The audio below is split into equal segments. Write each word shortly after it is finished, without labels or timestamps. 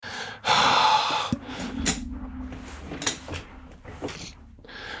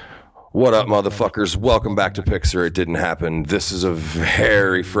What up, motherfuckers? Welcome back to Pixar. It didn't happen. This is a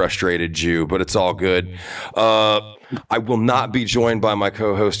very frustrated Jew, but it's all good. I will not be joined by my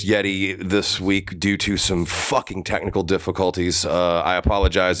co-host Yeti this week due to some fucking technical difficulties. I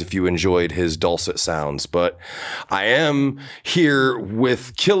apologize if you enjoyed his dulcet sounds, but I am here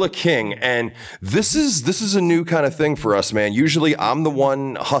with Killa King, and this is a new kind of thing for us, man. Usually I'm the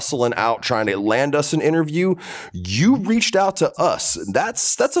one hustling out trying to land us an interview. You reached out to us.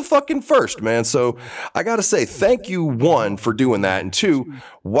 That's a fucking first, man. So I gotta say thank you, one, for doing that, and two,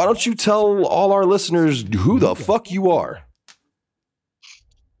 why don't you tell all our listeners who the fuck you are?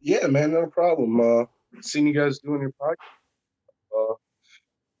 Yeah, man, no problem. Seeing you guys doing your podcast.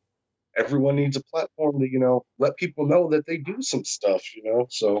 Everyone needs a platform to, let people know that they do some stuff.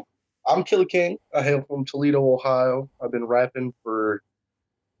 So I'm Killa King. I hail from Toledo, Ohio. I've been rapping for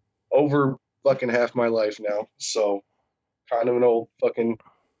over fucking half my life now. So kind of an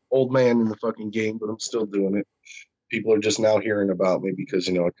old man in the fucking game, but I'm still doing it. People are just now hearing about me because,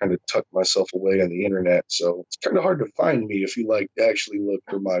 I kind of tucked myself away on the internet. So it's kind of hard to find me if you actually look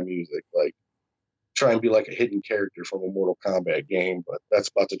for my music. Try and be like a hidden character from a Mortal Kombat game, but that's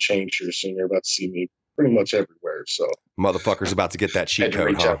about to change here soon. You're about to see me pretty much everywhere. So motherfucker's about to get that cheat code,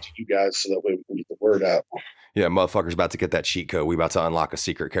 reach out to you guys so that way we can get the word out. Yeah, motherfucker's about to get that cheat code. We about to unlock a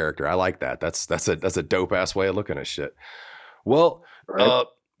secret character. I like that. That's a dope ass way of looking at shit. Well, right.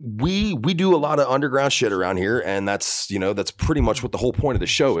 We do a lot of underground shit around here, and that's pretty much what the whole point of the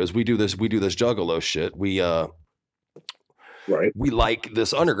show is. We do this juggalo shit. We like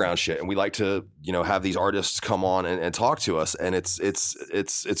this underground shit, and we like to have these artists come on and talk to us, and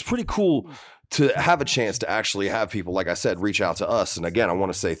it's pretty cool to have a chance to actually have people, like I said, reach out to us. And again, I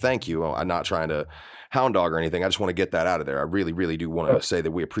want to say thank you. I'm not trying to hound dog or anything. I just want to get that out of there. I really, really do want to say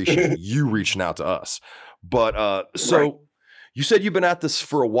that we appreciate you reaching out to us. But so you said you've been at this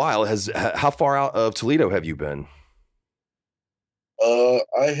for a while. How far out of Toledo have you been?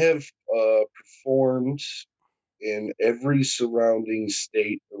 I have performed in every surrounding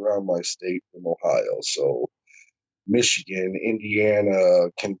state around my state from Ohio. So Michigan, Indiana,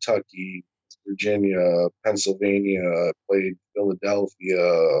 Kentucky, Virginia, Pennsylvania, played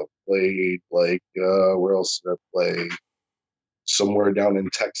Philadelphia, played where else did I play? Somewhere down in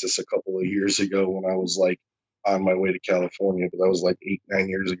Texas a couple of years ago when I was on my way to California, but that was 8-9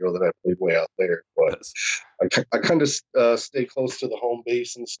 years ago that I played way out there. But I kind of stay close to the home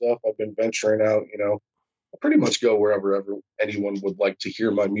base and stuff. I've been venturing out, I pretty much go wherever anyone would like to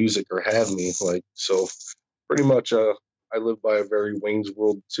hear my music or have me. So pretty much I live by a very Wayne's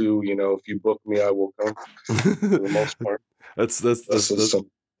World too. If you book me, I will come for the most part. That's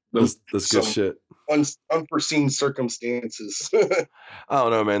good shit. Unforeseen circumstances. I don't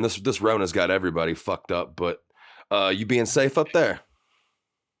know, man. This Rona's got everybody fucked up, but you being safe up there?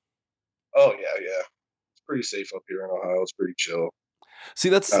 Oh yeah. It's pretty safe up here in Ohio. It's pretty chill. See,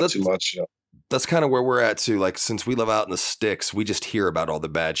 that's too much. That's kind of where we're at too. Since we live out in the sticks, we just hear about all the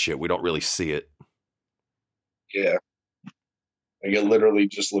bad shit. We don't really see it. Yeah. It literally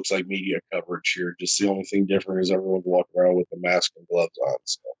just looks like media coverage here. Just the only thing different is everyone's walking around with a mask and gloves on.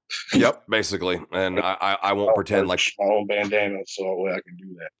 So. Yep, basically. And I won't pretend like my own bandana, so that way I can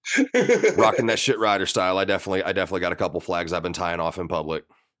do that. Rocking that shit rider style. I definitely got a couple flags I've been tying off in public.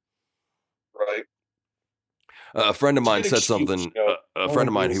 Right. A friend of mine said something. A friend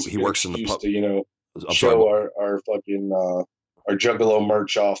of mine he works in the pub. Show our fucking our Juggalo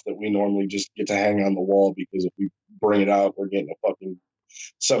merch off that we normally just get to hang on the wall, because if we bring it out, we're getting a fucking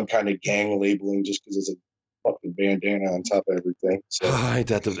some kind of gang labeling just because it's a fucking bandana on top of everything. So ain't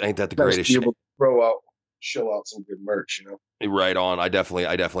that the greatest shit? Able to show out some good merch, Right on. I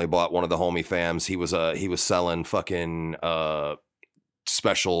definitely bought one of the homie fams. He was selling fucking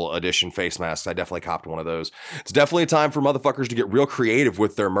special edition face masks. I definitely copped one of those. It's definitely a time for motherfuckers to get real creative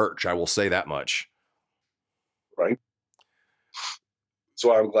with their merch. I will say that much. Right.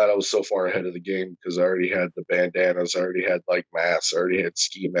 So I'm glad I was so far ahead of the game, because I already had the bandanas, I already had masks, I already had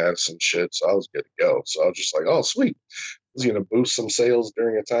ski masks and shit. So I was good to go. So I was just like, oh, sweet. This is going to boost some sales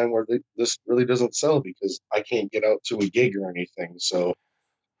during a time where this really doesn't sell, because I can't get out to a gig or anything. So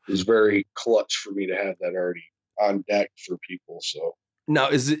it was very clutch for me to have that already on deck for people. So now,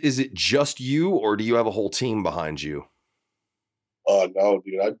 is it just you, or do you have a whole team behind you? No,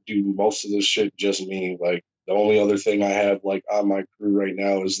 dude, I do most of this shit just me. The only other thing I have on my crew right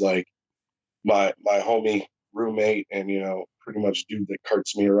now is my homie roommate, and pretty much dude that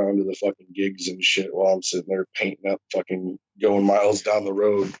carts me around to the fucking gigs and shit while I'm sitting there painting up, fucking going miles down the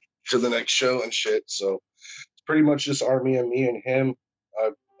road to the next show and shit. So it's pretty much just Army and me and him.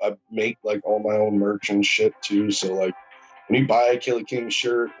 I make all my own merch and shit too. So when you buy a Killer King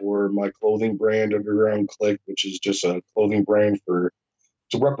shirt or my clothing brand Underground Click, which is just a clothing brand for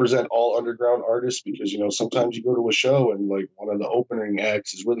to represent all underground artists, because sometimes you go to a show and like one of the opening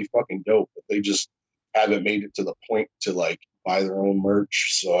acts is really fucking dope, but they just haven't made it to the point to like buy their own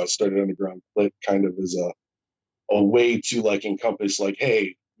merch. So I started Underground Click kind of as a way to like encompass like,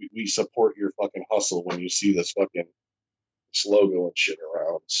 hey, we support your fucking hustle when you see this logo and shit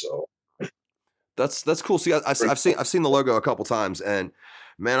around. So That's cool. See, I've seen the logo a couple times, and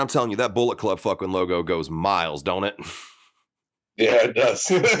man, I'm telling you, that Bullet Club fucking logo goes miles, don't it? Yeah, it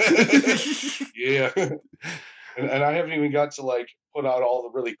does. Yeah. And I haven't even got to like put out all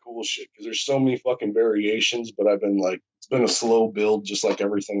the really cool shit because there's so many fucking variations, but I've been like, it's been a slow build just like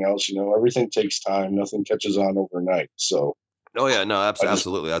everything else, everything takes time, nothing catches on overnight. So Oh yeah, no,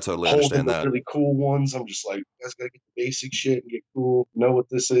 absolutely. I totally holding understand the that. really cool ones, I'm just like, you guys gotta get the basic shit and get cool, know what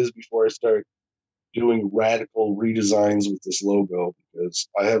this is before I start doing radical redesigns with this logo because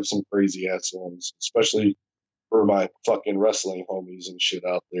I have some crazy ass ones, especially for my fucking wrestling homies and shit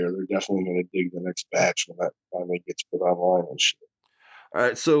out there. They're definitely going to dig the next batch when that finally gets put online and shit. All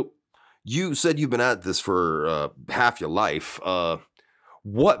right, so you said you've been at this for half your life.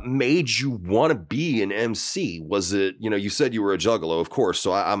 What made you want to be an MC? Was it, you said you were a juggalo, of course.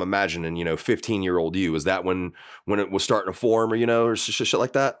 So I'm imagining, 15-year-old you. Is that when it was starting to form, or shit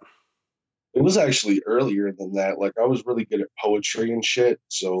like that? It was actually earlier than that. Like I was really good at poetry and shit.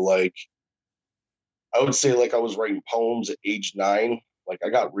 So like I would say like I was writing poems at age 9. Like I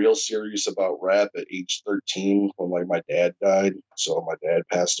got real serious about rap at age 13 when like my dad died. So my dad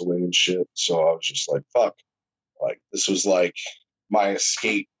passed away and shit. So I was just like, fuck. Like this was like my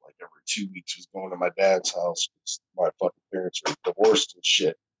escape. Like every 2 weeks was going to my dad's house because my fucking parents were divorced and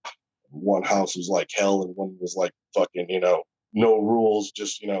shit. One house was like hell and one was like fucking, no rules,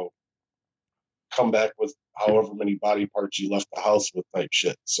 just, come back with however many body parts you left the house with type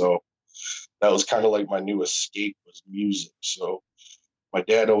shit. So that was kind of like my new escape was music. So my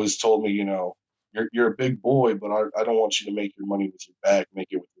dad always told me, you're a big boy, but I don't want you to make your money with your back, make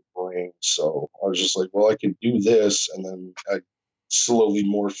it with your brain. So I was just like, well, I can do this. And then I slowly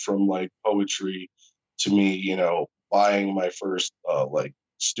morphed from like poetry to me, buying my first like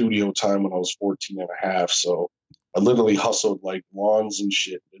studio time when I was 14 and a half. So I literally hustled like lawns and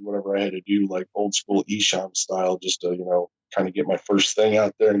shit, did whatever I had to do, like old school Esham style, just to, kind of get my first thing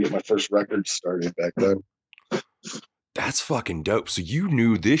out there and get my first record started back then. That's fucking dope. So you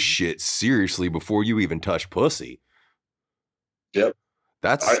knew this shit seriously before you even touched pussy. Yep.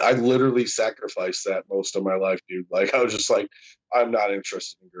 That's I literally sacrificed that most of my life, dude. Like I was just like, I'm not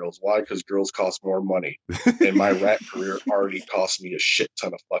interested in girls. Why? Because girls cost more money. And my rap career already cost me a shit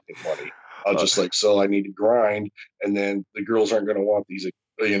ton of fucking money. I was just like, so I need to grind, and then the girls aren't gonna want these,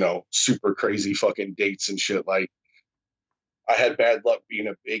 super crazy fucking dates and shit. Like I had bad luck being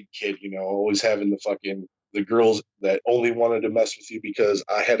a big kid, always having the girls that only wanted to mess with you because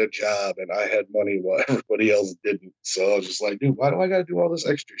I had a job and I had money while everybody else didn't. So I was just like, dude, why do I got to do all this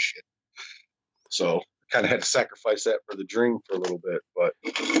extra shit? So I kind of had to sacrifice that for the dream for a little bit, but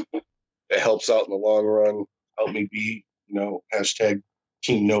it helps out in the long run. Help me be, hashtag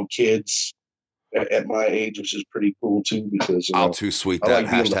Team No Kids at my age, which is pretty cool too, because, I'll too sweet I that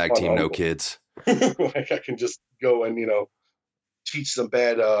like being the hashtag fun Team No uncle. Kids. Like I can just go and, teach some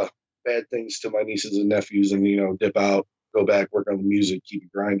bad things to my nieces and nephews and dip out, go back, work on the music, keep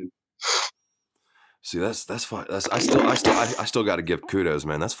it grinding. See, that's fine. I still got to give kudos,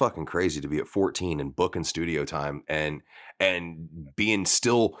 man. That's fucking crazy to be at 14 and booking studio time and being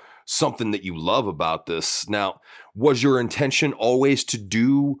still something that you love about this. Now, was your intention always to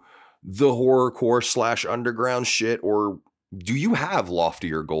do the horrorcore / underground shit, or do you have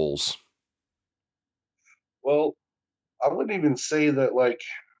loftier goals? Well, I wouldn't even say that like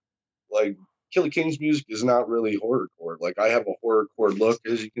Killer King's music is not really horrorcore. Like I have a horrorcore look,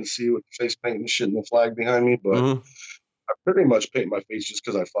 as you can see with the face paint and shit and the flag behind me, but Mm-hmm. I pretty much paint my face just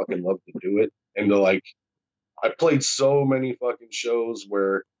because I fucking love to do it. And I played so many fucking shows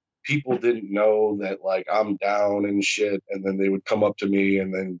where people didn't know that like I'm down and shit, and then they would come up to me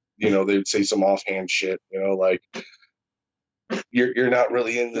and then they would say some offhand shit, like you're not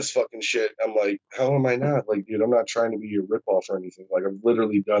really in this fucking shit. I'm like, how am I not? Like, dude, I'm not trying to be your ripoff or anything. Like, I've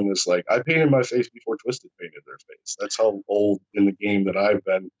literally done this. Like, I painted my face before Twisted painted their face. That's how old in the game that I've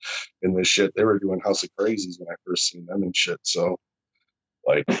been in this shit. They were doing House of Crazies when I first seen them and shit. So,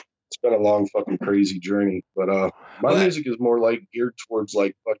 like, it's been a long fucking crazy journey. But my music is more like geared towards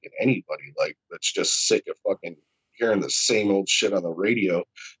like fucking anybody like that's just sick of fucking hearing the same old shit on the radio.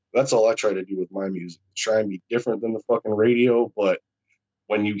 That's all I try to do with my music. Try and be different than the fucking radio, but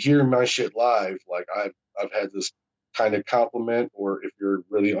when you hear my shit live, like I've had this kind of compliment, or if you're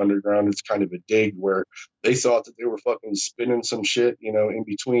really underground, it's kind of a dig where they thought that they were fucking spinning some shit, in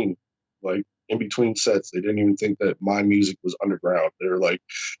between, like in between sets. They didn't even think that my music was underground. They were like,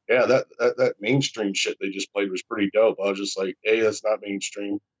 yeah, that mainstream shit they just played was pretty dope. I was just like, A, that's not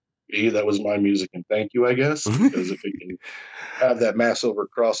mainstream. B, that was my music, and thank you, I guess, because if it can have that mass over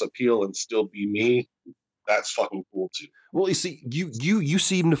cross appeal and still be me, that's fucking cool too. Well, you see, you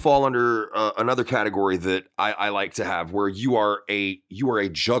seem to fall under another category that I like to have, where you are a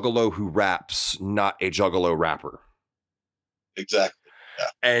juggalo who raps, not a juggalo rapper. Exactly. Yeah.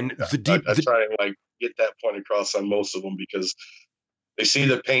 And yeah. I try and like get that point across on most of them, because they see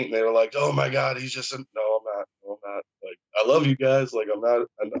the paint and they're like, "Oh my god, he's just no, I'm not. No, I'm not. Like, I love you guys. Like, I'm not.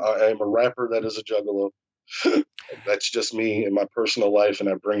 I am a rapper that is a juggalo. That's just me in my personal life, and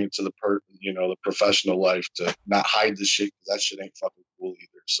I bring it to the professional life to not hide the shit, because that shit ain't fucking cool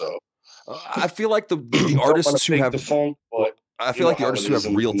either. So I feel like the artists who have the funk, but I feel like the artists who have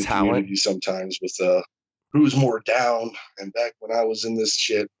real talent sometimes with who's more down. And back when I was in this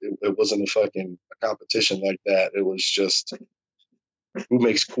shit, it wasn't a competition like that. It was just who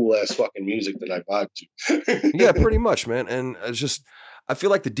makes cool ass fucking music that I vibe to. Yeah, pretty much, man. And it's just, I feel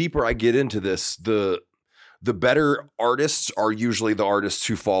like the deeper I get into this, the better artists are usually the artists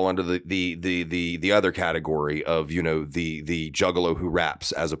who fall under the other category of, the juggalo who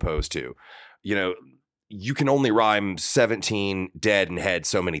raps, as opposed to, you can only rhyme 17 dead and head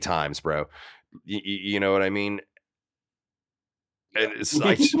so many times, bro. You know what I mean? And it's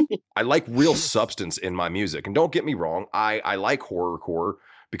like, I like real substance in my music. And don't get me wrong, I like horrorcore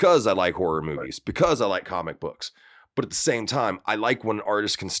because I like horror movies, because I like comic books. But at the same time, I like when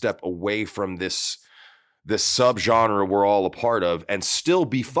artists can step away from this subgenre we're all a part of and still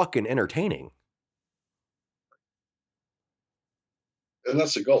be fucking entertaining. And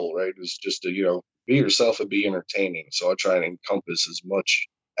that's the goal, right? Is just to, be yourself and be entertaining. So I try and encompass as much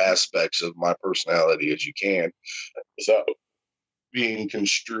aspects of my personality as you can without being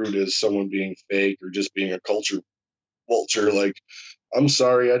construed as someone being fake or just being a culture vulture. Like, I'm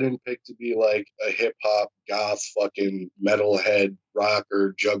sorry, I didn't pick to be like a hip hop goth fucking metalhead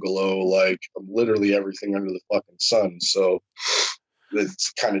rocker juggalo. Like, I'm literally everything under the fucking sun. So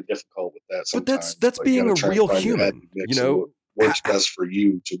it's kind of difficult with that sometimes. But that's like, being a real human, works best for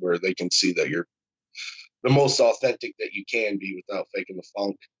you, to where they can see that you're the most authentic that you can be without faking the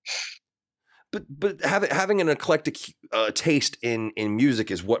funk. But having an eclectic taste in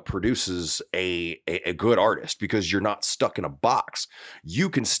music is what produces a good artist, because you're not stuck in a box. You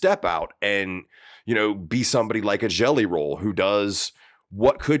can step out and, be somebody like a Jelly Roll, who does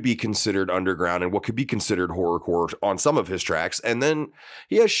what could be considered underground and what could be considered horrorcore on some of his tracks. And then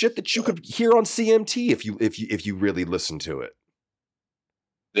he has shit that you could hear on CMT if you really listen to it.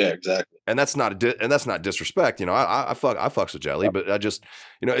 Yeah, exactly. And that's not disrespect. I fucks with Jelly, but I just,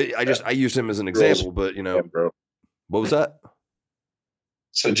 I used him as an example, but bro. What was that?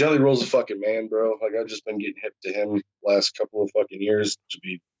 So Jelly Roll's a fucking man, bro. Like, I've just been getting hip to him last couple of fucking years, to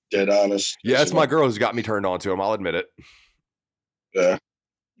be dead honest. Yeah, it's my girl who's got me turned on to him. I'll admit it. Yeah.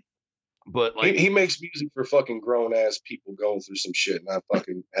 But like, he makes music for fucking grown ass people going through some shit, and I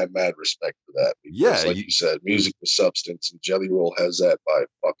fucking have mad respect for that. Because, like you said, music with substance, and Jelly Roll has that by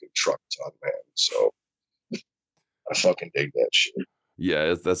fucking truck ton, man. So I fucking dig that shit.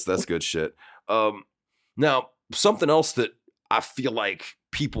 Yeah, that's good shit. Now, something else that I feel like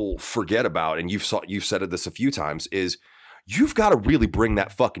people forget about, and you've said this a few times, is you've got to really bring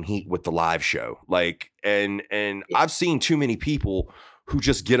that fucking heat with the live show. Like, and I've seen too many people who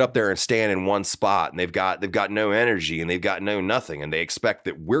just get up there and stand in one spot, and they've got no energy, and they've got no nothing, and they expect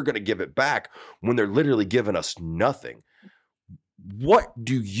that we're going to give it back when they're literally giving us nothing. What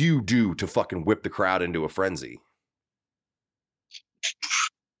do you do to fucking whip the crowd into a frenzy?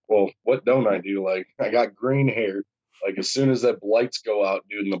 Well, what don't I do? Like, I got green hair. Like, as soon as that lights go out,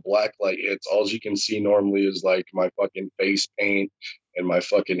 dude, and the black light hits, all you can see normally is like my fucking face paint and my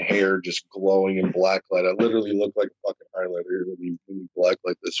fucking hair just glowing in black light. I literally look like a fucking highlighter when you black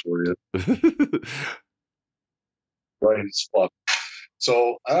light this for you. Right as fuck.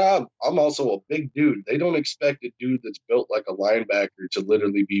 So I'm also a big dude. They don't expect a dude that's built like a linebacker to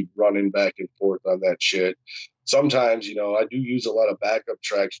literally be running back and forth on that shit. Sometimes, I do use a lot of backup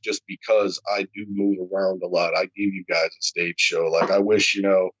tracks just because I do move around a lot. I give you guys a stage show. Like, I wish,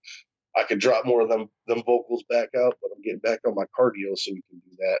 I could drop more of them vocals back out, but I'm getting back on my cardio so we can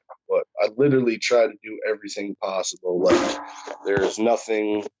do that. But I literally try to do everything possible. Like, there's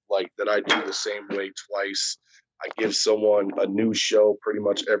nothing like that I do the same way twice. I give someone a new show pretty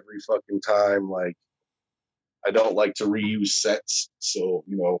much every fucking time. Like, I don't like to reuse sets. So,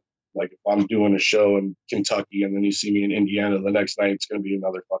 Like if I'm doing a show in Kentucky and then you see me in Indiana the next night, it's going to be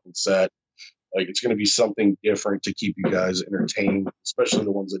another fucking set. Like it's going to be something different to keep you guys entertained, especially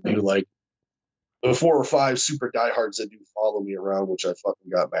the ones that do like the 4 or 5 super diehards that do follow me around, which I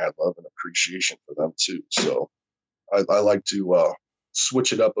fucking got mad love and appreciation for them too. So I like to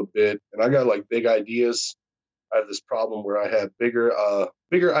switch it up a bit, and I got like big ideas. I have this problem where I have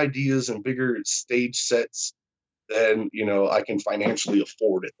bigger ideas and bigger stage sets than I can financially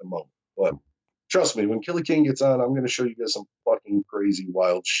afford at the moment. But trust me, when Killer King gets on, I'm going to show you guys some fucking crazy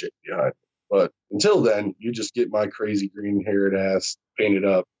wild shit behind it. But until then, you just get my crazy green haired ass painted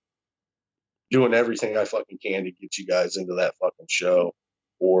up, doing everything I fucking can to get you guys into that fucking show,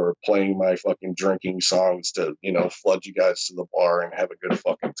 or playing my fucking drinking songs to, flood you guys to the bar and have a good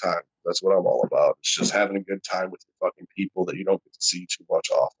fucking time. That's what I'm all about. It's just having a good time with the fucking people that you don't get to see too much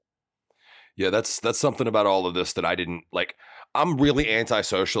often. Yeah, that's something about all of this that I didn't like. I'm really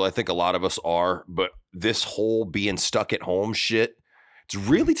antisocial. I think a lot of us are, but this whole being stuck at home shit, it's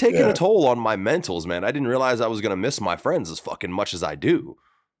really taking a toll on my mentals, man. I didn't realize I was going to miss my friends as fucking much as I do.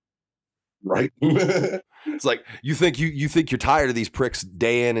 Right. It's like you think you're tired of these pricks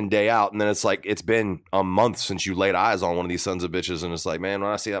day in and day out, and then it's like it's been a month since you laid eyes on one of these sons of bitches, and it's like, man, when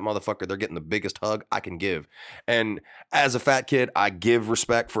I see that motherfucker, they're getting the biggest hug I can give. And as a fat kid, I give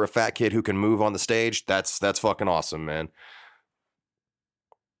respect for a fat kid who can move on the stage. That's fucking awesome, man.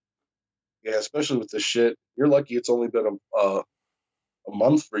 Yeah, especially with this shit. You're lucky it's only been a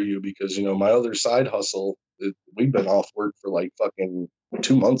month for you, because my other side hustle, we've been off work for like fucking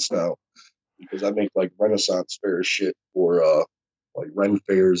 2 months now, because I make like Renaissance fair shit for like Ren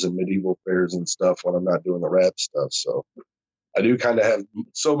fairs and medieval fairs and stuff when I'm not doing the rap stuff. So I do kind of have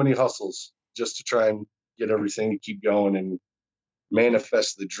so many hustles just to try and get everything to keep going and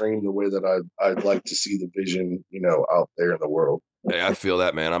manifest the dream the way that I'd like to see the vision, out there in the world. Hey, I feel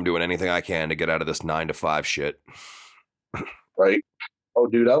that, man. I'm doing anything I can to get out of this 9 to 5 shit. Right? Oh,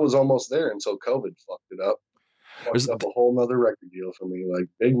 dude, I was almost there until COVID fucked it up. Fucked up a whole nother record deal for me. Like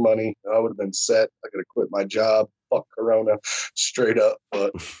big money. I would have been set. I could have quit my job. Fuck Corona, straight up.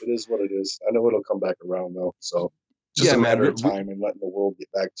 But it is what it is. I know it'll come back around though. So just a matter of time and letting the world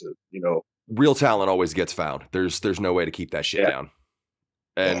get back to real talent always gets found. There's no way to keep that shit down.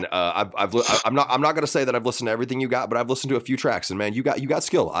 And I'm not going to say that I've listened to everything you got, but I've listened to a few tracks, and man, you got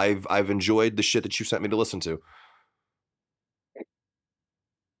skill. I've enjoyed the shit that you sent me to listen to.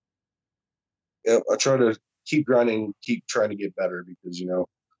 Yeah, I try to keep grinding, keep trying to get better, because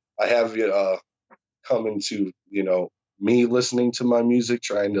I have come into me listening to my music,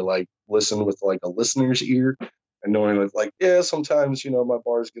 trying to like listen with like a listener's ear, and knowing that like sometimes my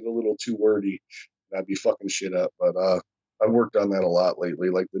bars get a little too wordy, and I'd be fucking shit up. But I've worked on that a lot lately.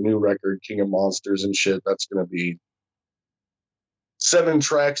 Like the new record, King of Monsters and shit, that's gonna be 7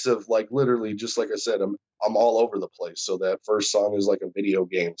 tracks of like literally, just like I said, I'm all over the place. So that first song is like a video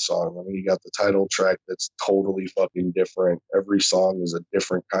game song. I mean, you got the title track that's totally fucking different. Every song is a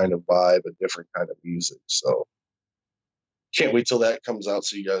different kind of vibe, a different kind of music. So can't wait till that comes out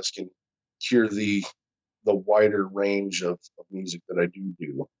so you guys can hear the wider range of music that I do.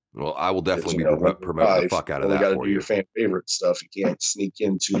 Well, I will definitely be promoting the fuck out of that for you. You got to do your fan favorite stuff. You can't sneak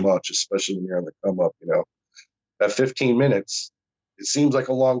in too much, especially when you're on the come up. That 15 minutes, it seems like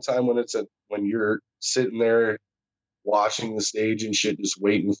a long time when you're sitting there watching the stage and shit, just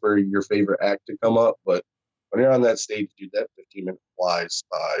waiting for your favorite act to come up. But when you're on that stage, dude, that 15 minutes flies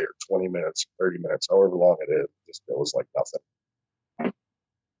by, or 20 minutes, 30 minutes, however long it is, it just feels like nothing.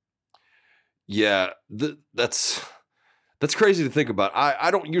 Yeah, that's crazy to think about. I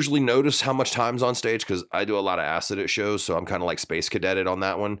don't usually notice how much time's on stage because I do a lot of acid at shows, so I'm kind of like space cadeted on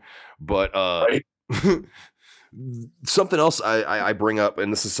that one. But right? Something else I bring up,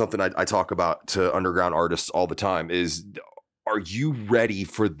 and this is something I talk about to underground artists all the time, is are you ready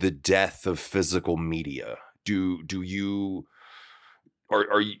for the death of physical media? Do you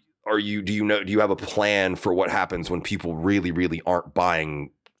have a plan for what happens when people really, really aren't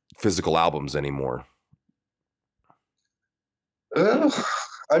buying physical albums anymore?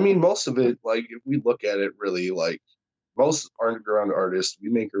 I mean, most of it, like if we look at it really, like most underground artists, we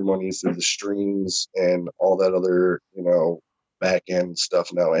make our money through the streams and all that other, back end stuff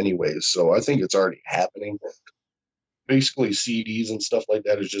now anyways. So I think it's already happening. Basically CDs and stuff like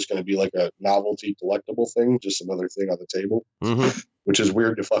that is just going to be like a novelty collectible thing, just another thing on the table, which is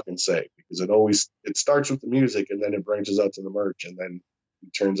weird to fucking say, because it starts with the music and then it branches out to the merch. And then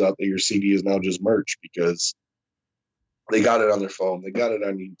it turns out that your CD is now just merch because they got it on their phone. They got it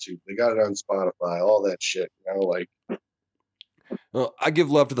on YouTube. They got it on Spotify, all that shit, like Well, I give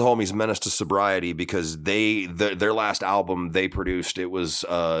love to the homies Menace to Sobriety because their last album they produced, it was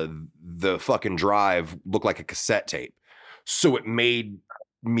the fucking drive looked like a cassette tape. So it made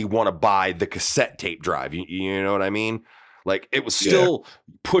me want to buy the cassette tape drive. You know what I mean? Like it was still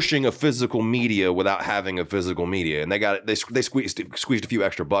pushing a physical media without having a physical media. And they squeezed a few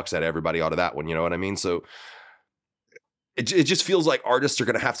extra bucks out of everybody out of that one, you know what I mean? So it just feels like artists are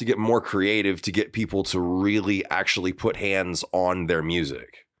going to have to get more creative to get people to really actually put hands on their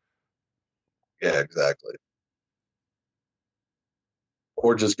music. Yeah, exactly.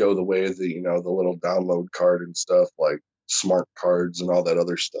 Or just go the way of the, the little download card and stuff, like smart cards and all that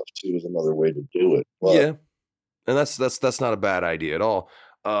other stuff too is another way to do it. But, yeah. And that's not a bad idea at all.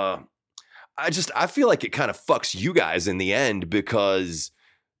 I feel like it kind of fucks you guys in the end because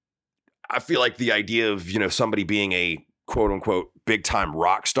I feel like the idea of, somebody being a quote unquote big time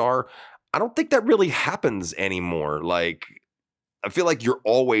rock star, I don't think that really happens anymore. Like, I feel like you're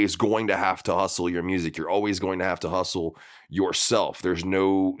always going to have to hustle your music. You're always going to have to hustle yourself. There's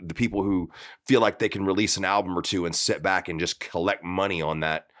the people who feel like they can release an album or two and sit back and just collect money on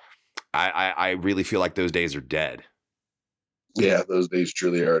that. I really feel like those days are dead. Yeah, those days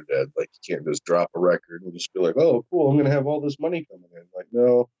truly are dead. Like you can't just drop a record and just be like, oh, cool, I'm going to have all this money coming in. Like,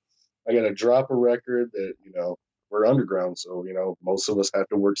 no, I got to drop a record that, we're underground. So, most of us have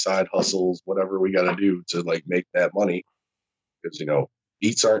to work side hustles, whatever we got to do to like make that money. Because,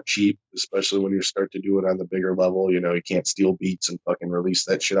 beats aren't cheap, especially when you start to do it on the bigger level. You can't steal beats and fucking release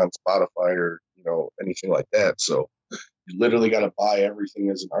that shit on Spotify or, anything like that. So you literally got to buy everything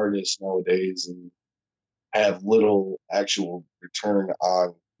as an artist nowadays and have little actual return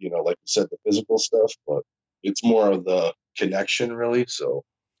on, like you said, the physical stuff, but it's more of the connection really. So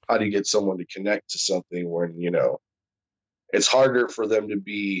how do you get someone to connect to something when, it's harder for them to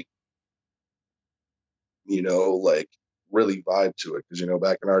be, like really vibe to it. Cause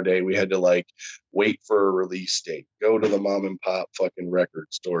back in our day, we had to like wait for a release date, go to the mom and pop fucking record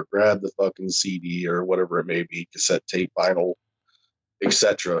store, grab the fucking CD or whatever it may be, cassette tape, vinyl,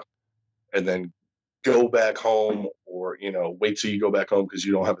 etc. And then go back home or, wait till you go back home because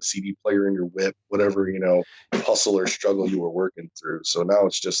you don't have a CD player in your whip, whatever, hustle or struggle you were working through. So now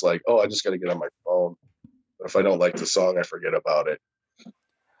it's just like, oh, I just got to get on my phone. But if I don't like the song, I forget about it.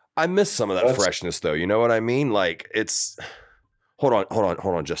 I miss some of that freshness though. You know what I mean? Like it's, hold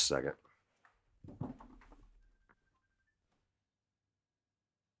on just a second.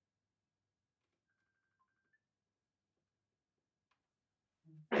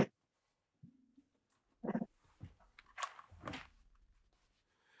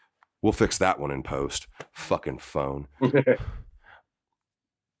 We'll fix that one in post. Fucking phone.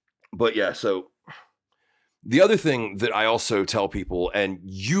 But yeah, so the other thing that I also tell people, and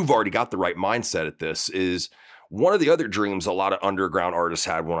you've already got the right mindset at this, is one of the other dreams a lot of underground artists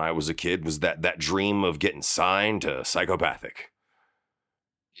had when I was a kid was that dream of getting signed to Psychopathic.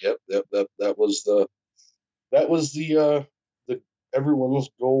 Yep, that was the everyone's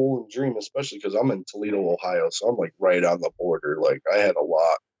goal and dream, especially because I'm in Toledo, Ohio, so I'm like right on the border. Like I had a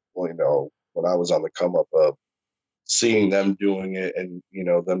lot, when I was on the come up of seeing them doing it and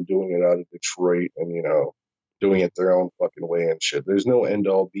them doing it out of Detroit and doing it their own fucking way and shit. There's no end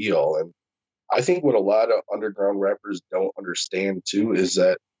all be all. And I think what a lot of underground rappers don't understand too is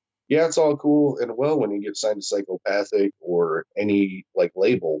that, yeah, it's all cool and well when you get signed to Psychopathic or any like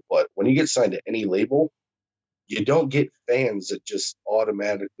label, but when you get signed to any label, you don't get fans that just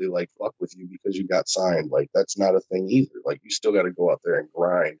automatically like fuck with you because you got signed. Like that's not a thing either. Like you still got to go out there and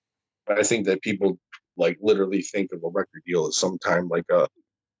grind. But I think that people like literally think of a record deal as sometime like a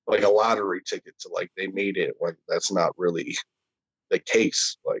lottery ticket to like they made it when that's not really the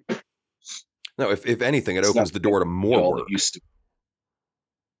case. Like no, if anything, it opens the door to more work. Used to.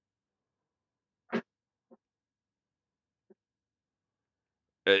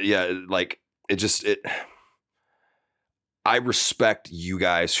 Yeah, like it. I respect you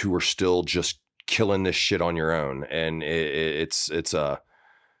guys who are still just killing this shit on your own, and it's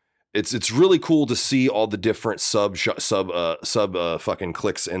really cool to see all the different sub fucking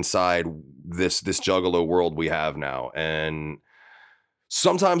clicks inside this Juggalo world we have now, and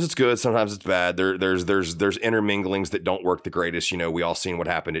sometimes it's good, sometimes it's bad. There's interminglings that don't work the greatest. We all seen what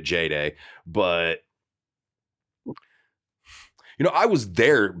happened at J-Day, but I was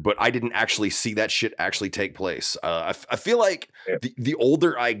there, but I didn't actually see that shit actually take place. I feel like the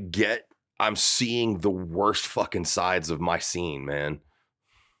older I get, I'm seeing the worst fucking sides of my scene, man.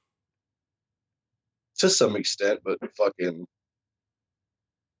 To some extent, but fucking,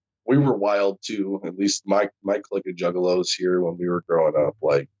 we were wild too. At least my clique of juggalos here when we were growing up.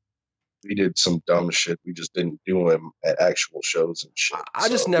 Like, we did some dumb shit. We just didn't do them at actual shows and shit. I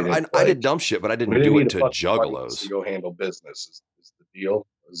just So we never. didn't, I like, did dumb shit, but I we didn't didn't do need it a to fucking audience to juggalos. go handle business. Is the deal?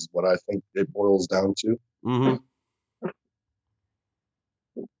 Is what I think it boils down to. Mm-hmm.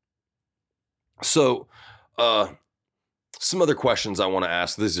 So, some other questions I want to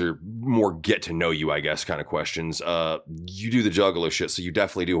ask. These are more get to know you, I guess, kind of questions. You do the juggalo shit, so you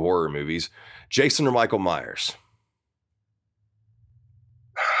definitely do horror movies. Jason or Michael Myers?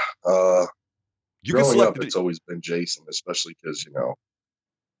 You can Growing select. up, it's always been Jason, especially because, you know,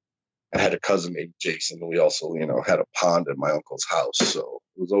 I had a cousin named Jason, and we also, you know, had a pond in my uncle's house. So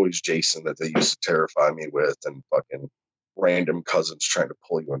it was always Jason that they used to terrify me with, and fucking random cousins trying to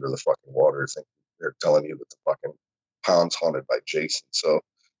pull you under the fucking water, thinking they're telling you that the fucking pond's haunted by Jason. So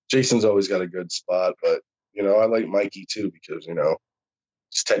Jason's always got a good spot, but, you know, I like Mikey too because, you know,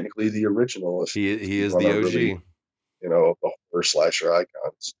 it's technically the original. If He is wanna the OG. really, you know, the horror slasher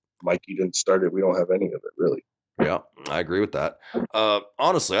icons. Mikey didn't start it. We don't have any of it, really. Yeah, I agree with that.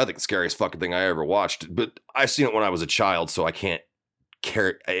 Honestly, I think the scariest fucking thing I ever watched, but I seen it when I was a child, so I can't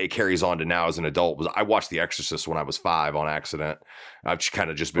it carries on to now as an adult. Was I watched The Exorcist when I was 5 on accident. I've kind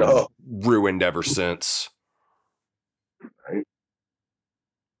of just been ruined ever since. Right.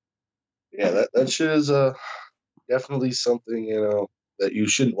 Yeah, that shit is definitely something, you know, that you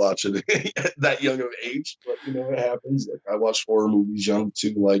shouldn't watch at that young of age. But, you know, it happens. Like, I watched horror movies young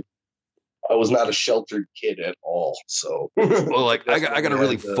too. Like, I was not a sheltered kid at all. So, well, like I got a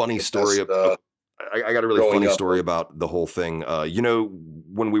really funny story. I got a really funny story about the whole thing. You know,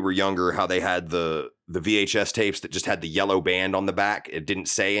 when we were younger, how they had the VHS tapes that just had the yellow band on the back. It didn't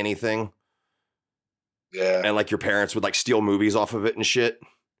say anything. Yeah. And like your parents would like steal movies off of it and shit.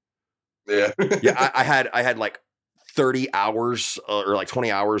 Yeah. Yeah. I had like 30 hours or like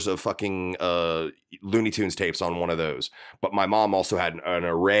 20 hours of fucking Looney Tunes tapes on one of those. But my mom also had an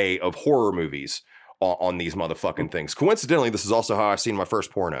array of horror movies on these motherfucking things. Coincidentally, this is also how I seen my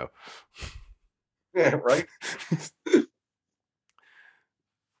first porno. Yeah, right.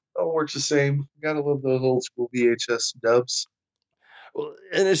 All works the same. You gotta love those old school VHS dubs. Well,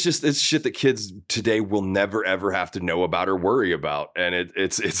 and it's shit that kids today will never ever have to know about or worry about, and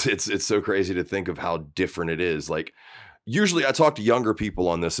it's so crazy to think of how different it is. Like, usually I talk to younger people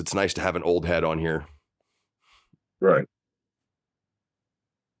on this. It's nice to have an old head on here. Right.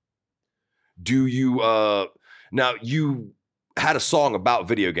 Do you now you had a song about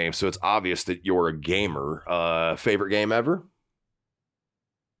video games, so it's obvious that you're a gamer. Favorite game ever?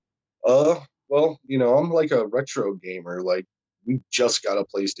 Well, you know, I'm like a retro gamer. Like, we just got a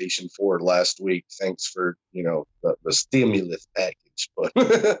PlayStation 4 last week, thanks for, you know, the stimulus package. But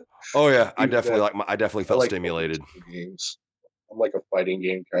oh yeah, I definitely felt stimulated. Games. I'm like a fighting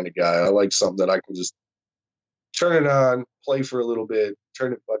game kind of guy. I like something that I can just turn it on, play for a little bit,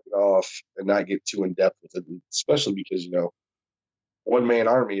 turn it fucking off, and not get too in depth with it. Especially because, you know, one man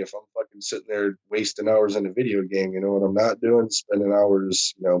army. If I'm fucking sitting there wasting hours in a video game, you know what I'm not doing? Spending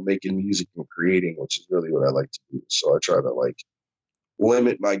hours, you know, making music and creating, which is really what I like to do. So I try to like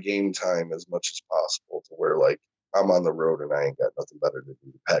limit my game time as much as possible to where like I'm on the road and I ain't got nothing better to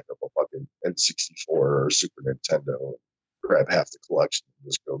do to pack up a fucking N64 or Super Nintendo and grab half the collection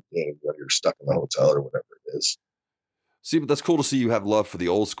and just go game when you're stuck in the hotel or whatever it is. See, but that's cool to see you have love for the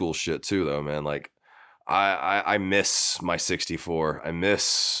old school shit too, though, man. Like, I miss my 64. I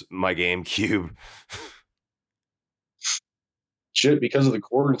miss my GameCube. Shit, because of the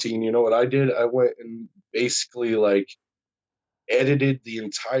quarantine, you know what I did? I went and basically like edited the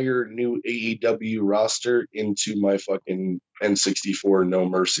entire new AEW roster into my fucking N64 No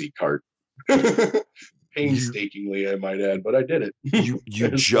Mercy cart. Painstakingly, I might add, but I did it. You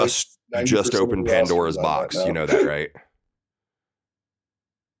just opened Pandora's box. You know that, right?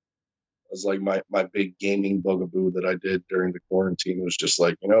 It was like my big gaming bugaboo that I did during the quarantine was just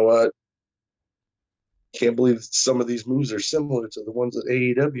like, you know what? Can't believe some of these moves are similar to the ones at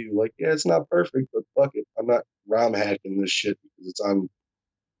AEW. Like, yeah, it's not perfect, but fuck it. I'm not ROM hacking this shit because it's on,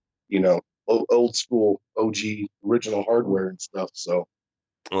 you know, old school OG original hardware and stuff. So,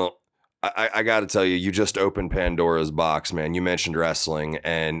 well, I got to tell you, you just opened Pandora's box, man. You mentioned wrestling,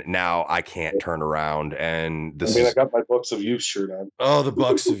 and now I can't turn around. And this I got my Bucks of Youth shirt on. Oh, the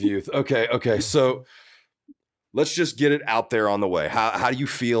Bucks of Youth. Okay. So let's just get it out there on the way. How do you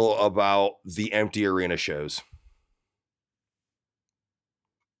feel about the empty arena shows?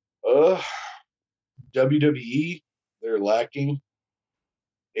 WWE, they're lacking.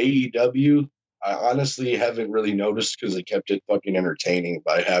 AEW, I honestly haven't really noticed because they kept it fucking entertaining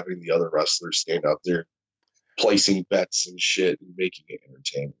by having the other wrestlers stand out there placing bets and shit and making it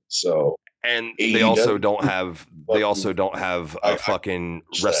entertaining. So, and they also don't have they also don't have fucking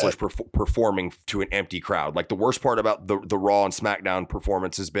wrestlers performing to an empty crowd. Like the worst part about the Raw and SmackDown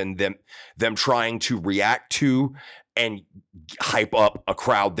performance has been them trying to react to and hype up a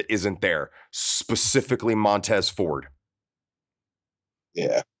crowd that isn't there, specifically Montez Ford.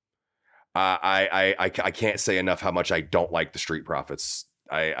 Yeah. I can't say enough how much I don't like the Street Profits.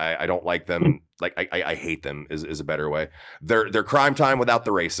 I don't like them. Like I hate them is a better way. They're crime time without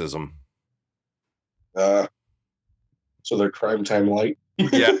the racism. So they're crime time light.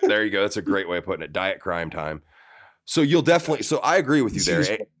 Yeah, there you go. That's a great way of putting it. Diet crime time. So you'll definitely. So I agree with you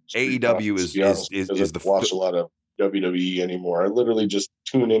there. AEW is the watch a lot of WWE anymore. I literally just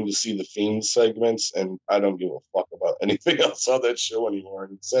tune in to see the Fiend segments, and I don't give a fuck about anything else on that show anymore.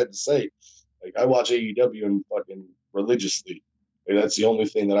 And it's sad to say, like I watch AEW and fucking religiously. Like, that's the only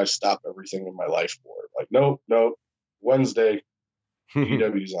thing that I stop everything in my life for. Like, no, Wednesday,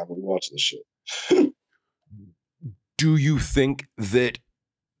 AEW's on. We watch this shit. Do you think that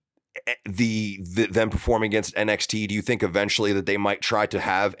them performing against NXT, do you think eventually that they might try to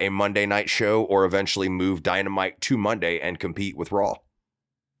have a Monday night show or eventually move Dynamite to Monday and compete with Raw?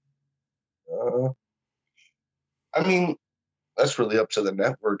 I mean, that's really up to the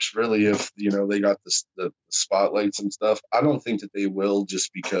networks, really, if, they got the spotlights and stuff. I don't think that they will,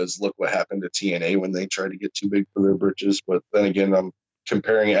 just because look what happened to TNA when they tried to get too big for their britches. But then again, I'm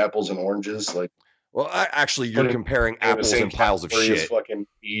comparing apples and oranges. Like, well, actually, you're comparing apples and piles of shit. Fucking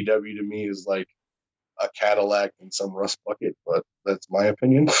AEW to me is like a Cadillac and some rust bucket, but that's my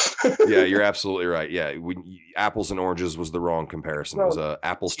opinion. Yeah, you're absolutely right. Yeah, apples and oranges was the wrong comparison. It was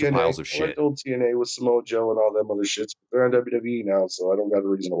apples to piles of shit. I old TNA with Samoa Joe and all them other shits, but they're on WWE now, so I don't got a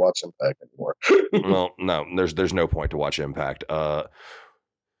reason to watch Impact anymore. Well, no, there's no point to watch Impact. The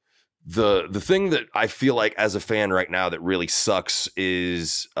thing that I feel like as a fan right now that really sucks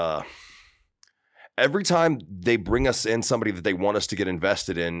is every time they bring us in somebody that they want us to get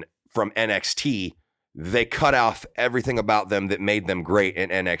invested in from NXT, they cut off everything about them that made them great in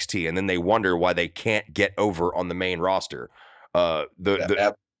NXT, and then they wonder why they can't get over on the main roster. Aleister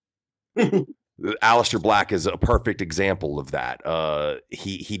Black is a perfect example of that.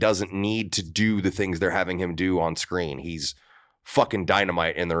 He doesn't need to do the things they're having him do on screen. He's fucking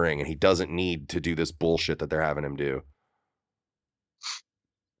dynamite in the ring, and he doesn't need to do this bullshit that they're having him do.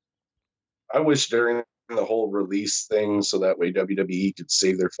 I wish during the whole release thing, so that way WWE could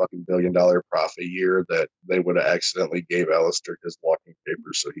save their fucking $1 billion profit a year, that they would have accidentally gave Aleister his walking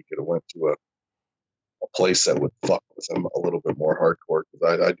papers so he could have went to a place that would fuck with him a little bit more hardcore,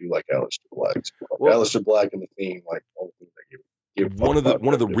 because I do like Aleister Black. Well, Aleister Black and the Fiend, like one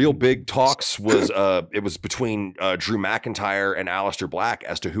of the real big talks was it was between Drew McIntyre and Aleister Black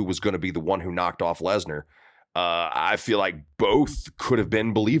as to who was going to be the one who knocked off Lesnar. I feel like both could have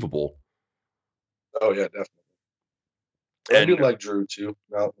been believable. Oh yeah, definitely. I do like Drew too.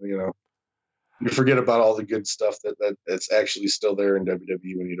 Well, you forget about all the good stuff that's actually still there in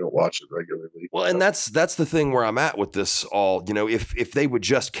WWE when you don't watch it regularly. Well, and that's the thing where I'm at with this all. If they would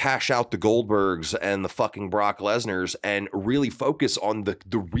just cash out the Goldbergs and the fucking Brock Lesnars and really focus on the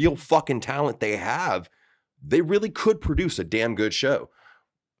real fucking talent they have, they really could produce a damn good show.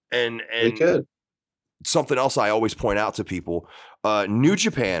 And they could. Something else I always point out to people, New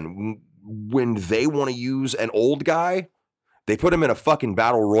Japan, when they want to use an old guy, they put him in a fucking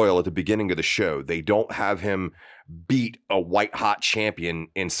battle royal at the beginning of the show. They don't have him beat a white hot champion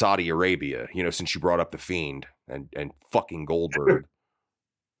in Saudi Arabia, since you brought up the Fiend and fucking Goldberg.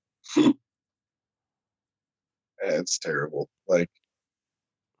 It's terrible. Like,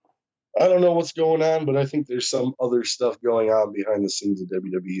 I don't know what's going on, but I think there's some other stuff going on behind the scenes of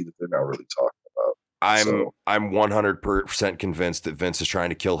WWE that they're not really talking about. I'm 100% convinced that Vince is trying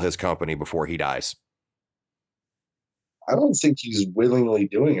to kill his company before he dies. I don't think he's willingly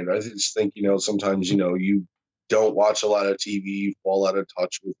doing it. I just think, sometimes, you don't watch a lot of TV, you fall out of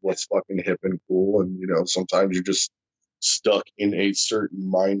touch with what's fucking hip and cool. And, sometimes you're just stuck in a certain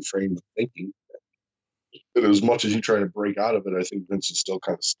mind frame of thinking. And as much as you try to break out of it, I think Vince is still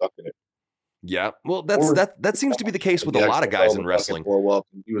kind of stuck in it. Yeah, well, that seems to be the case with a lot of guys in wrestling. Blow up,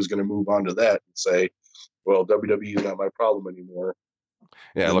 and he was going to move on to that and say, "Well, WWE is not my problem anymore."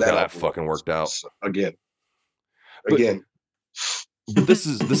 Yeah, look how that fucking worked out. Again. But this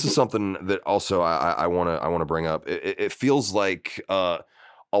is something that also I want to bring up. It feels like a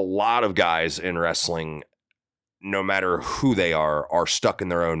lot of guys in wrestling, no matter who they are stuck in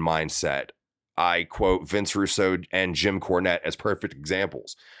their own mindset. I quote Vince Russo and Jim Cornette as perfect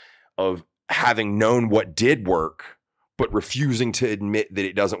examples of having known what did work, but refusing to admit that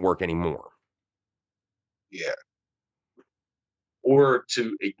it doesn't work anymore. Yeah. or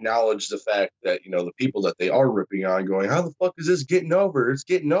to acknowledge the fact that, you know, the people that they are ripping on going, how the fuck is this getting over? It's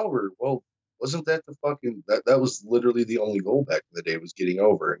getting over. Well, wasn't that the fucking, that was literally the only goal back in the day, was getting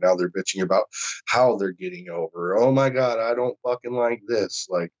over. And now they're bitching about how they're getting over. Oh my God, I don't fucking like this.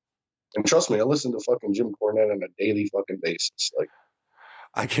 Like, and trust me, I listen to fucking Jim Cornette on a daily fucking basis. Like,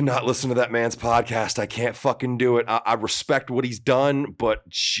 I cannot listen to that man's podcast. I can't fucking do it. I respect what he's done, but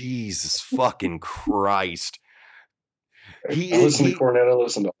Jesus fucking Christ. I listen to Cornette, I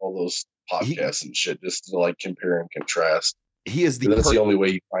listen to all those podcasts and shit just to like compare and contrast. He is that's the only way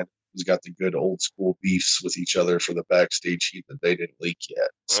you find who's got the good old school beefs with each other for the backstage heat that they didn't leak yet.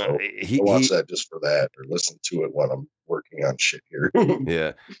 So I watch that just for that, or listen to it when I'm working on shit here.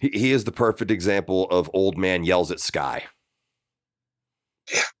 Yeah. He is the perfect example of old man yells at sky.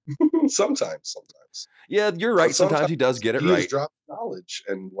 Yeah. sometimes. Yeah, you're right. Sometimes he does get it right. He's dropped knowledge,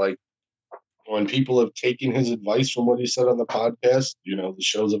 and like when people have taken his advice from what he said on the podcast, you know, the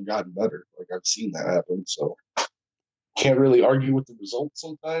shows have gotten better. Like I've seen that happen. So can't really argue with the results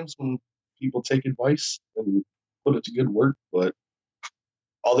sometimes when people take advice and put it to good work. But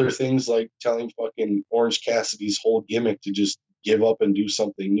other things like telling fucking Orange Cassidy's whole gimmick to just give up and do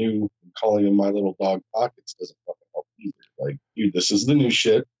something new and calling him My Little Dog Pockets doesn't fucking help either. Like, dude, this is the new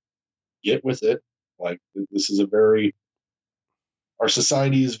shit. Get with it. Like, this is our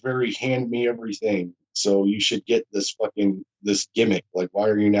society is very hand me everything. So you should get this gimmick. Like, why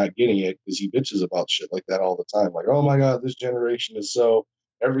are you not getting it? Because he bitches about shit like that all the time. Like, oh my God, this generation is so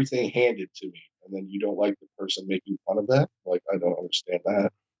everything handed to me. And then you don't like the person making fun of that. Like, I don't understand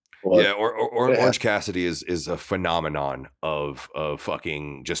that. But, yeah, or Orange Cassidy is a phenomenon of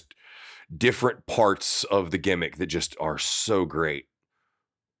fucking just different parts of the gimmick that just are so great.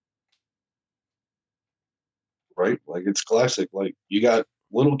 Right? Like, it's classic. Like, you got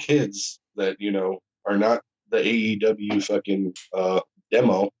little kids that, you know, are not the AEW fucking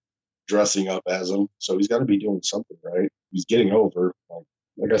demo dressing up as him. So he's got to be doing something, right? He's getting over.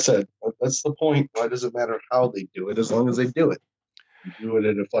 Like I said, that's the point. Why does it matter how they do it as long as they do it? You do it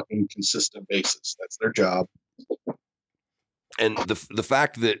at a fucking consistent basis. That's their job. And the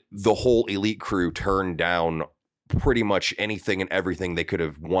fact that the whole Elite crew turned down pretty much anything and everything they could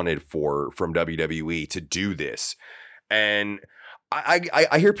have wanted from WWE to do this. And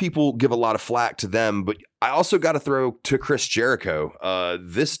I hear people give a lot of flack to them, but I also got to throw to Chris Jericho.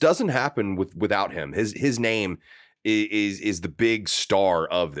 This doesn't happen without him. His name is the big star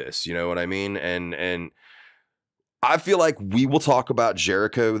of this. You know what I mean? And I feel like we will talk about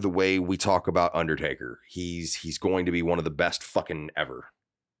Jericho the way we talk about Undertaker. He's going to be one of the best fucking ever.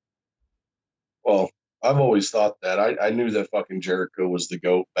 Well, I've always thought that. I knew that fucking Jericho was the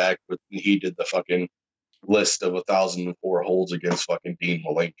GOAT back when he did the fucking list of 1,004 holds against fucking Dean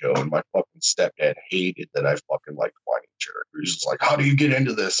Malenko, and my fucking stepdad hated that I fucking liked whining Jericho. He's just like, how do you get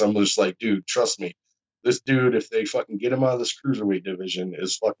into this? I'm just like, dude, trust me. This dude, if they fucking get him out of this cruiserweight division,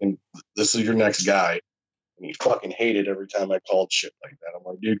 this is your next guy. And he fucking hated every time I called shit like that. I'm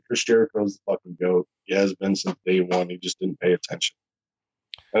like, dude, Chris Jericho's the fucking GOAT. He has been since day one. He just didn't pay attention.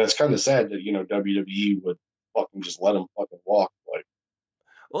 And it's kind of sad that, you know, WWE would fucking just let him fucking walk. Like,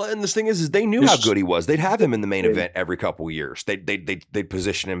 well, and this thing is they knew how good he was. They'd have him in the main event every couple of years. They'd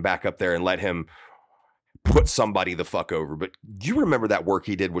position him back up there and let him put somebody the fuck over. But you remember that work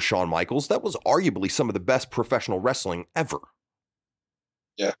he did with Shawn Michaels? That was arguably some of the best professional wrestling ever.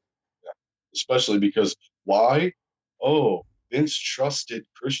 Yeah. Especially because why? Oh, Vince trusted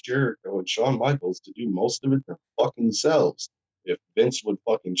Chris Jericho and Shawn Michaels to do most of it their fucking selves. If Vince would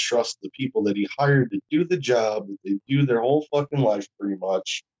fucking trust the people that he hired to do the job that they do their whole fucking life pretty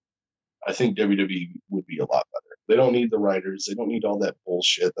much, I think WWE would be a lot better. They don't need the writers. They don't need all that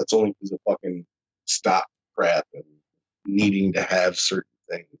bullshit. That's only because of fucking stock crap and needing to have certain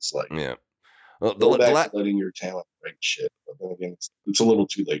things. Like, yeah. Well, go back to letting your talent write shit. But then again, it's a little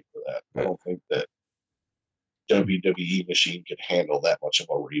too late for that. Yeah. I don't think that WWE machine could handle that much of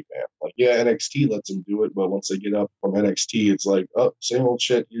a revamp. Like, yeah, NXT lets them do it, but once they get up from NXT, it's like, oh, same old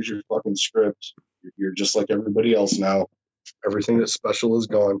shit. Here's your fucking script. You're just like everybody else now. Everything that's special is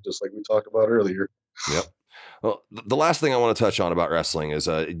gone, just like we talked about earlier. Yep. Well, the last thing I want to touch on about wrestling is,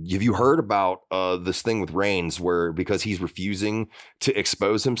 have you heard about this thing with Reigns, where because he's refusing to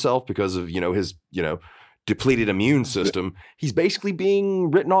expose himself because of, his, depleted immune system, he's basically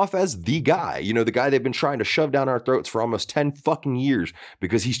being written off as the guy, the guy they've been trying to shove down our throats for almost 10 fucking years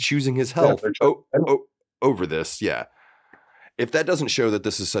because he's choosing his health over this. Yeah. If that doesn't show that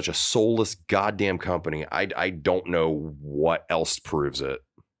this is such a soulless goddamn company, I don't know what else proves it.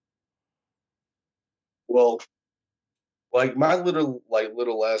 Well, like my little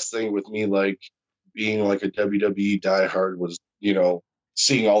last thing with me, like being like a WWE diehard was you know,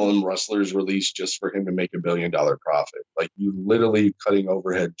 seeing all them wrestlers released just for him to make $1 billion profit. Like you literally cutting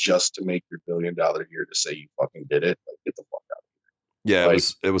overhead just to make your $1 billion year to say you fucking did it. Like get the fuck out. Yeah, Like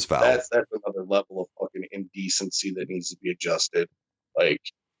it was foul. that's another level of fucking indecency that needs to be adjusted. Like,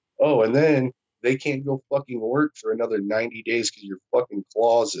 oh, and then they can't go fucking work for another 90 days because your fucking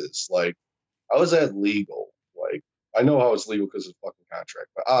clauses. Like, how is that legal? Like, I know how it's legal because of fucking contract,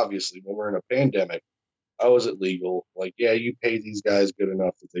 but obviously when we're in a pandemic, how is it legal? Like, yeah, you pay these guys good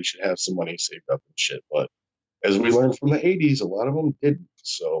enough that they should have some money saved up and shit. But as we learned from the 80s, a lot of them didn't.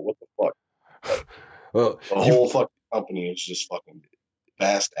 So what the fuck? Like, Well, the whole fucking company is just fucking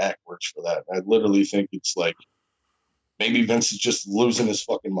vast backwards for that. I literally think it's like maybe Vince is just losing his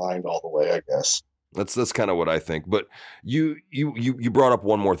fucking mind all the way, I guess. That's kind of what I think. But you brought up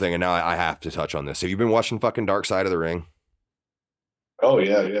one more thing, and now I have to touch on this. Have you been watching fucking Dark Side of the Ring? Oh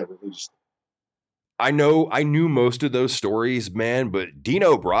yeah, religiously. I knew most of those stories, man, but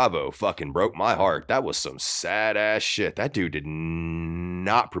Dino Bravo fucking broke my heart. That was some sad ass shit. That dude did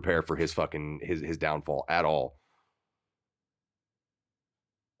not prepare for his fucking his downfall at all.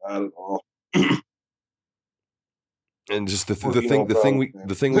 I don't know. And just the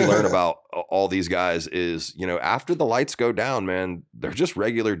thing we learn about all these guys is, you know, after the lights go down, man, they're just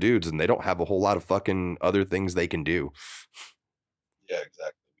regular dudes and they don't have a whole lot of fucking other things they can do. Yeah,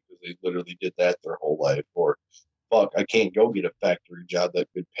 exactly. Because they literally did that their whole life. Or fuck, I can't go get a factory job that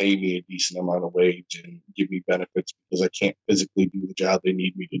could pay me a decent amount of wage and give me benefits because I can't physically do the job they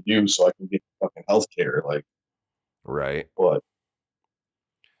need me to do so I can get fucking health care. Like, right. But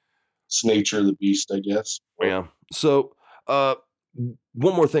it's nature of the beast, I guess. Yeah. So,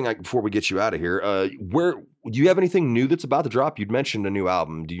 one more thing before we get you out of here. Where do you have anything new that's about to drop? You'd mentioned a new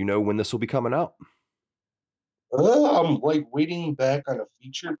album. Do you know when this will be coming out? I'm like waiting back on a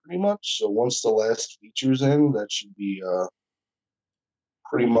feature pretty much. So once the last feature's in, that should be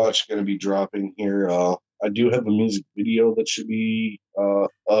pretty much going to be dropping here. I do have a music video that should be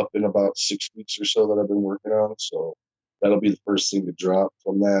up in about 6 weeks or so that I've been working on. So that'll be the first thing to drop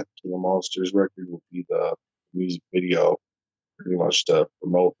from that to the Monsters record will be the music video, pretty much to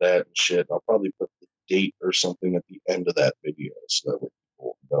promote that and shit. I'll probably put the date or something at the end of that video so that way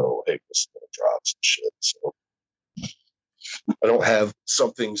people know, hey, this is going to drop some shit. So I don't have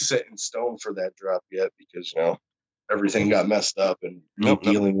something set in stone for that drop yet because, you know, everything got messed up and me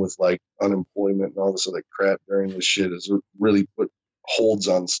dealing with like unemployment and all this other crap during this shit has really put holds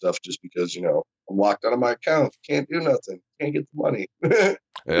on stuff just because, you know, I'm locked out of my account. Can't do nothing. Can't get the money.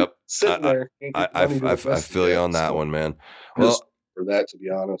 Yep. Sitting there. I feel you on that one, man. Well, for that, to be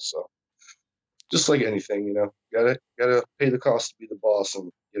honest. So just like anything, you know, gotta pay the cost to be the boss and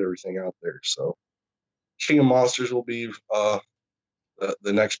get everything out there. So King of Monsters will be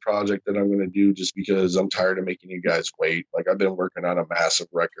the next project that I'm going to do just because I'm tired of making you guys wait. Like I've been working on a massive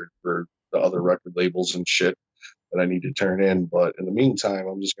record for the other record labels and shit that I need to turn in. But in the meantime,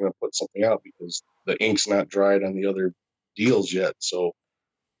 I'm just going to put something out because the ink's not dried on the other deals yet. So,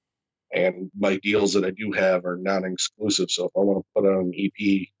 and my deals that I do have are non-exclusive. So if I want to put out an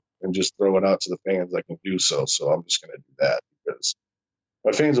EP and just throw it out to the fans, I can do so. So I'm just going to do that because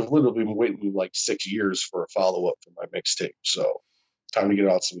my fans have literally been waiting like 6 years for a follow-up for my mixtape. So time to get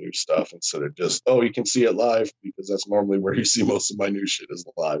out some new stuff instead of just, oh, you can see it live because that's normally where you see most of my new shit is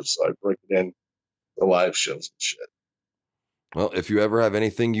live. So I break it in the live shows and shit. Well, if you ever have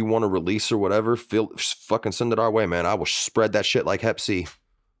anything you want to release or whatever, fucking send it our way, man. I will spread that shit like Hep C.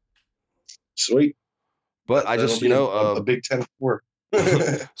 Sweet. But I just, you know, a Big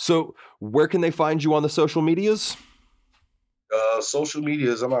 10-4. So where can they find you on the social medias? Social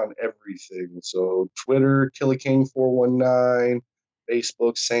medias, I'm on everything. So Twitter, KillyKing419,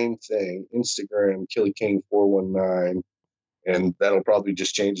 Facebook, same thing. Instagram, KillyKing419. And that'll probably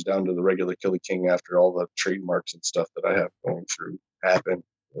just change down to the regular Killy King after all the trademarks and stuff that I have going through happen.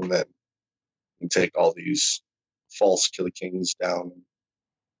 And then you can take all these false Killy Kings down.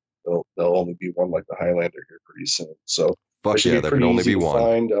 They'll only be one like the Highlander here pretty soon. So fuck yeah, there can only be one.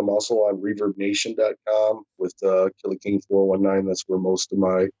 Find. I'm also on ReverbNation.com with Killy King 419. That's where most of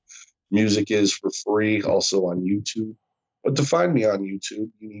my music is for free. Also on YouTube. But to find me on YouTube,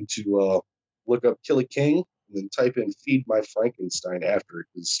 you need to look up Killy King and then type in Feed My Frankenstein after it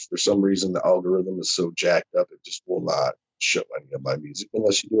because for some reason the algorithm is so jacked up it just will not show any of my music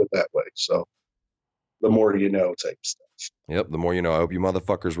unless you do it that way. So the more you know type stuff. Yep, the more you know. I hope you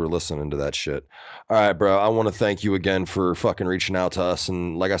motherfuckers were listening to that shit. All right, bro. I want to thank you again for fucking reaching out to us.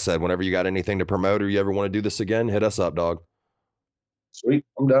 And like I said, whenever you got anything to promote or you ever want to do this again, hit us up, dog. Sweet.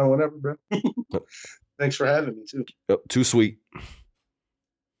 I'm down whenever, bro. Thanks for having me, too. Yep, too sweet.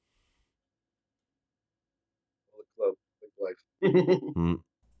 Club, big life.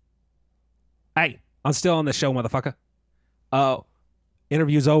 Hey, I'm still on the show, motherfucker.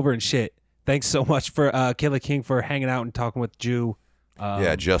 Interview's over and shit. Thanks so much for Killer King for hanging out and talking with Jew.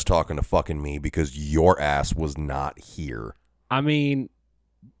 Yeah, just talking to fucking me because your ass was not here. I mean,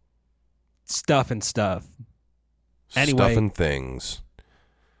 stuff and stuff. Anyway, Stuff and things.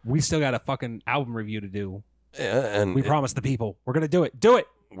 We still got a fucking album review to do. Yeah, and we promised the people we're gonna do it. Do it.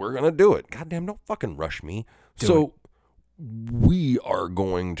 We're gonna do it. Goddamn, don't fucking rush me. So we are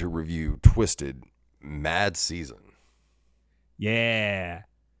going to review Twisted Mad Season. Yeah,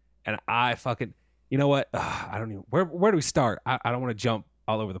 and I fucking. You know what? I don't even. Where do we start? I don't want to jump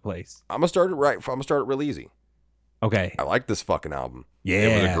all over the place. I'm gonna start it right. I'm gonna start it real easy. Okay. I like this fucking album. Yeah,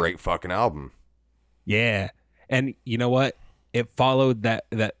 it was a great fucking album. Yeah, and you know what? It followed that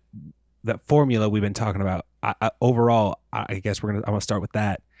formula we've been talking about. Overall, I guess I'm gonna start with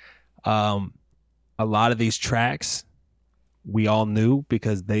that. A lot of these tracks we all knew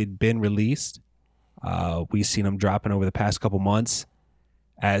because they'd been released. We've seen them dropping over the past couple months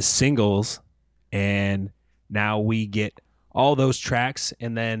as singles, and now we get all those tracks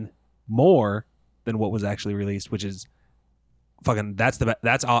and then more than what was actually released, which is fucking that's the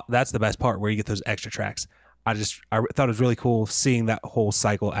best part, where you get those extra tracks. I thought it was really cool seeing that whole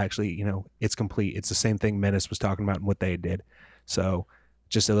cycle. Actually, you know, it's complete. It's the same thing Menace was talking about and what they did. So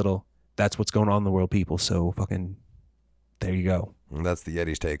just a little, that's what's going on in the world, people. So fucking there you go. And that's the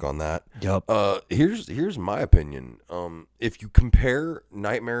Yeti's take on that. Yup. Here's my opinion. If you compare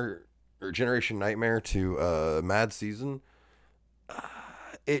Nightmare or Generation Nightmare to Mad Season,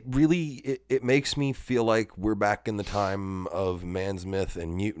 it really it makes me feel like we're back in the time of Man's Myth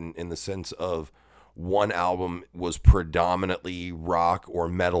and Mutant, in the sense of one album was predominantly rock or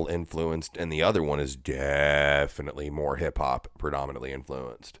metal influenced and the other one is definitely more hip hop predominantly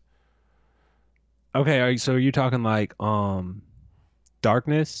influenced. Okay, so are you talking like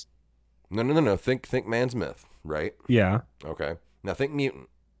Darkness? No. Think Man's Myth, right? Yeah. Okay. Now think Mutant.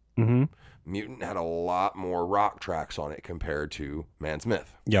 Mm-hmm. Mutant had a lot more rock tracks on it compared to Man's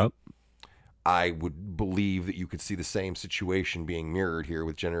Myth. Yep. I would believe that you could see the same situation being mirrored here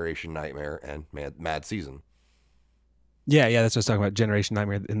with Generation Nightmare and Mad Season. Yeah, that's what I was talking about. Generation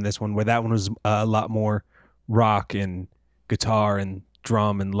Nightmare in this one, where that one was a lot more rock and guitar and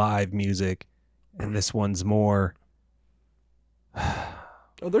drum and live music, and this one's more.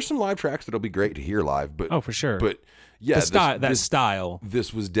 Oh, there's some live tracks that'll be great to hear live, but for sure. But yeah, the style.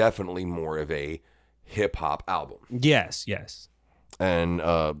 This was definitely more of a hip hop album. Yes. And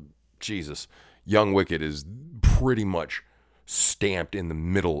Jesus, Young Wicked is pretty much stamped in the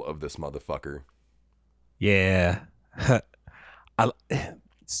middle of this motherfucker. Yeah.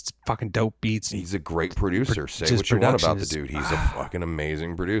 It's fucking dope beats. He's a great producer. Say what you want about the dude. He's a fucking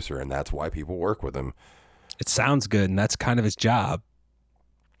amazing producer, and that's why people work with him. It sounds good, and that's kind of his job.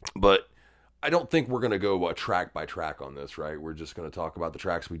 But I don't think we're going to go track by track on this, right? We're just going to talk about the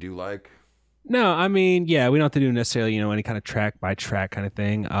tracks we do like. No, I mean, yeah, we don't have to do necessarily, any kind of track by track kind of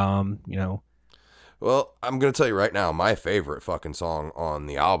thing. Well, I'm going to tell you right now, my favorite fucking song on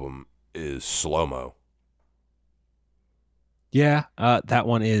the album is Slow Mo. Yeah, that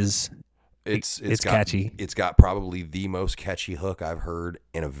one is. It's catchy. It's got probably the most catchy hook I've heard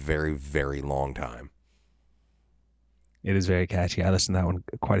in a very, very long time. It is very catchy. I listened to that one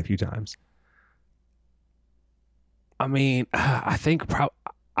quite a few times. I mean, I think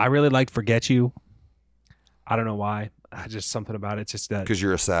I really liked Forget You. I don't know why. Just something about it. Just that. Because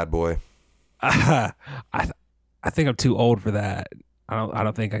you're a sad boy. I think I'm too old for that. I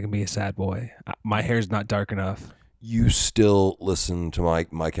don't think I can be a sad boy. My hair's not dark enough. You still listen to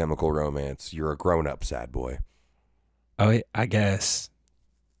My Chemical Romance. You're a grown-up sad boy. Oh, I guess.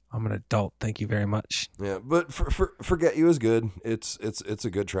 I'm an adult. Thank you very much. Yeah, but Forget You is good. It's a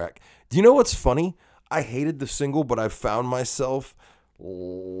good track. Do you know what's funny? I hated the single, but I found myself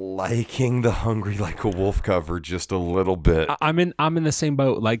liking the Hungry Like a Wolf cover just a little bit. I'm in the same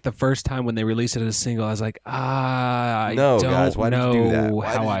boat. Like the first time when they released it as a single, I was like, why did you do that? Why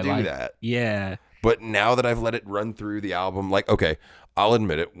did you do that? Yeah. But now that I've let it run through the album, like, okay, I'll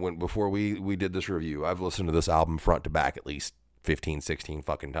admit it. Before we did this review, I've listened to this album front to back at least 15, 16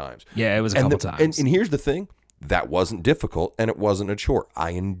 fucking times. Yeah, it was a couple times. And here's the thing. That wasn't difficult, and it wasn't a chore.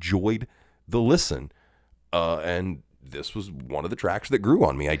 I enjoyed the listen. And this was one of the tracks that grew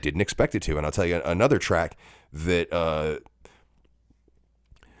on me. I didn't expect it to. And I'll tell you another track that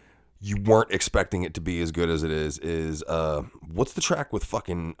you weren't expecting it to be as good as it is what's the track with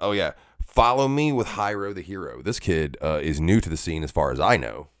fucking, oh yeah, Follow Me with Hyro the Hero. This kid is new to the scene as far as I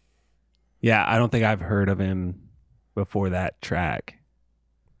know. Yeah, I don't think I've heard of him before that track.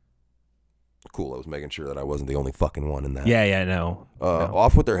 Cool. I was making sure that I wasn't the only fucking one in that. Yeah, no.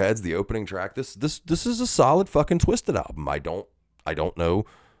 Off with Their Heads, the opening track. This is a solid fucking Twisted album. I don't know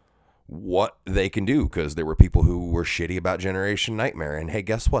what they can do, because there were people who were shitty about Generation Nightmare, and hey,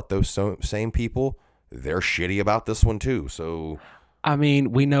 guess what? Those same people, they're shitty about this one too. So I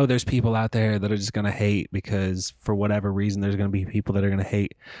mean, we know there's people out there that are just going to hate because for whatever reason, there's going to be people that are going to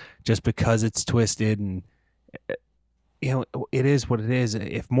hate just because it's Twisted. And, you know, it is what it is.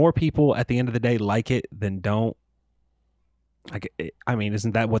 If more people at the end of the day like it than don't, like, I mean,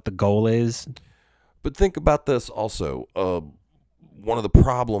 isn't that what the goal is? But think about this also. One of the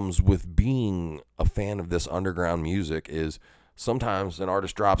problems with being a fan of this underground music is sometimes an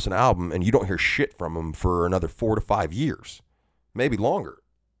artist drops an album and you don't hear shit from them for another 4 to 5 years. Maybe longer.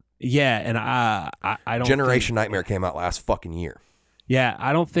 Yeah, and I don't. Generation Nightmare came out last fucking year. Yeah,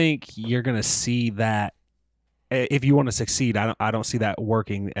 I don't think you're gonna see that. If you want to succeed, I don't see that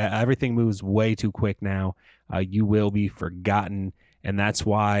working. Everything moves way too quick now. You will be forgotten, and that's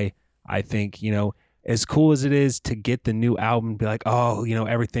why I think, you know, as cool as it is to get the new album, be like, oh, you know,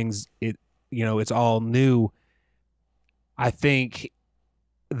 everything's it, you know, it's all new. I think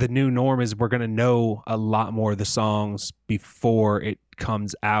the new norm is we're going to know a lot more of the songs before it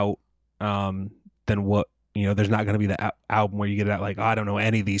comes out than what, you know, there's not going to be the album where you get out like, oh, I don't know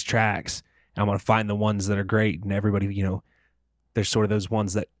any of these tracks. I'm going to find the ones that are great, and everybody, you know, there's sort of those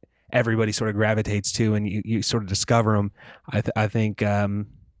ones that everybody sort of gravitates to, and you sort of discover them. I think it's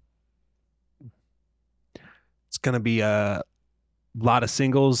going to be a lot of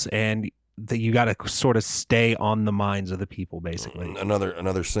singles, and that you got to sort of stay on the minds of the people, basically.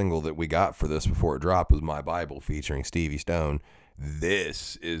 Another single that we got for this before it dropped was My Bible featuring Stevie Stone.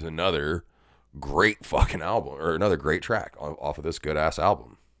 This is another great fucking album, or another great track off of this good ass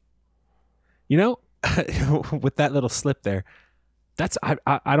album. You know, with that little slip there, that's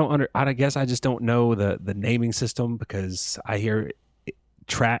I guess I just don't know the naming system, because I hear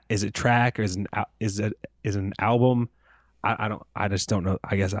track. Is it track, or is an album? I just don't know.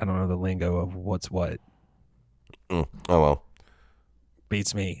 I guess I don't know the lingo of what's what. Oh well,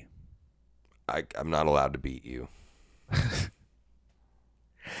 beats me. I'm not allowed to beat you.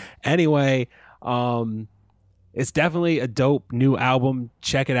 Anyway, it's definitely a dope new album.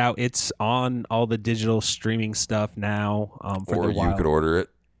 Check it out. It's on all the digital streaming stuff now. Or you could order it.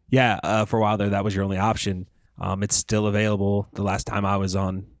 Yeah, for a while there, that was your only option. It's still available. The last time I was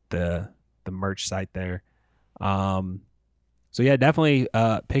on the merch site there. So yeah, definitely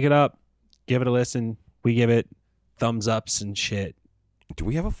pick it up, give it a listen. We give it thumbs ups and shit. Do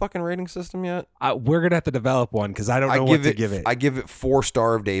we have a fucking rating system yet? We're gonna have to develop one, because I don't know what to give it. I give it 4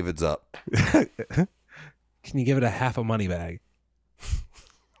 Star of Davids up. Can you give it a half a money bag?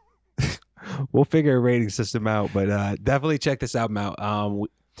 We'll figure a rating system out, but definitely check this album out.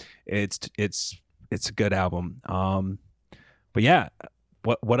 It's a good album. But yeah,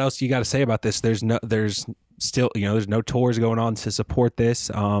 what else you got to say about this? There's still, you know, there's no tours going on to support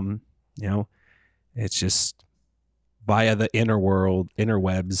this. You know, it's just via the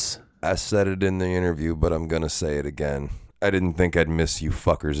interwebs. I said it in the interview, but I'm gonna say it again. I didn't think I'd miss you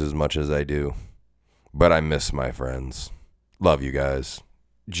fuckers as much as I do, but I miss my friends. Love you guys.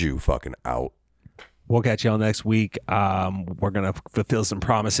 Jew fucking out. We'll catch y'all next week. We're gonna fulfill some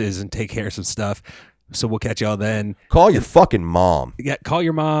promises and take care of some stuff. So we'll catch y'all then. Call your fucking mom. Yeah, call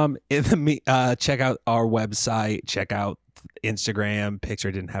your mom. Check out our website. Check out Instagram.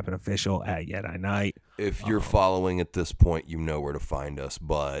 Picture Didn't Happen official at Yeti Night. If you're following at this point, you know where to find us.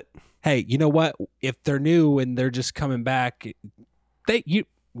 But hey, you know what? If they're new and they're just coming back, you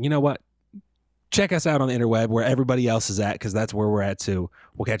know what? Check us out on the interweb where everybody else is at, because that's where we're at too.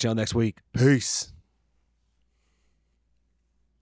 We'll catch y'all next week. Peace.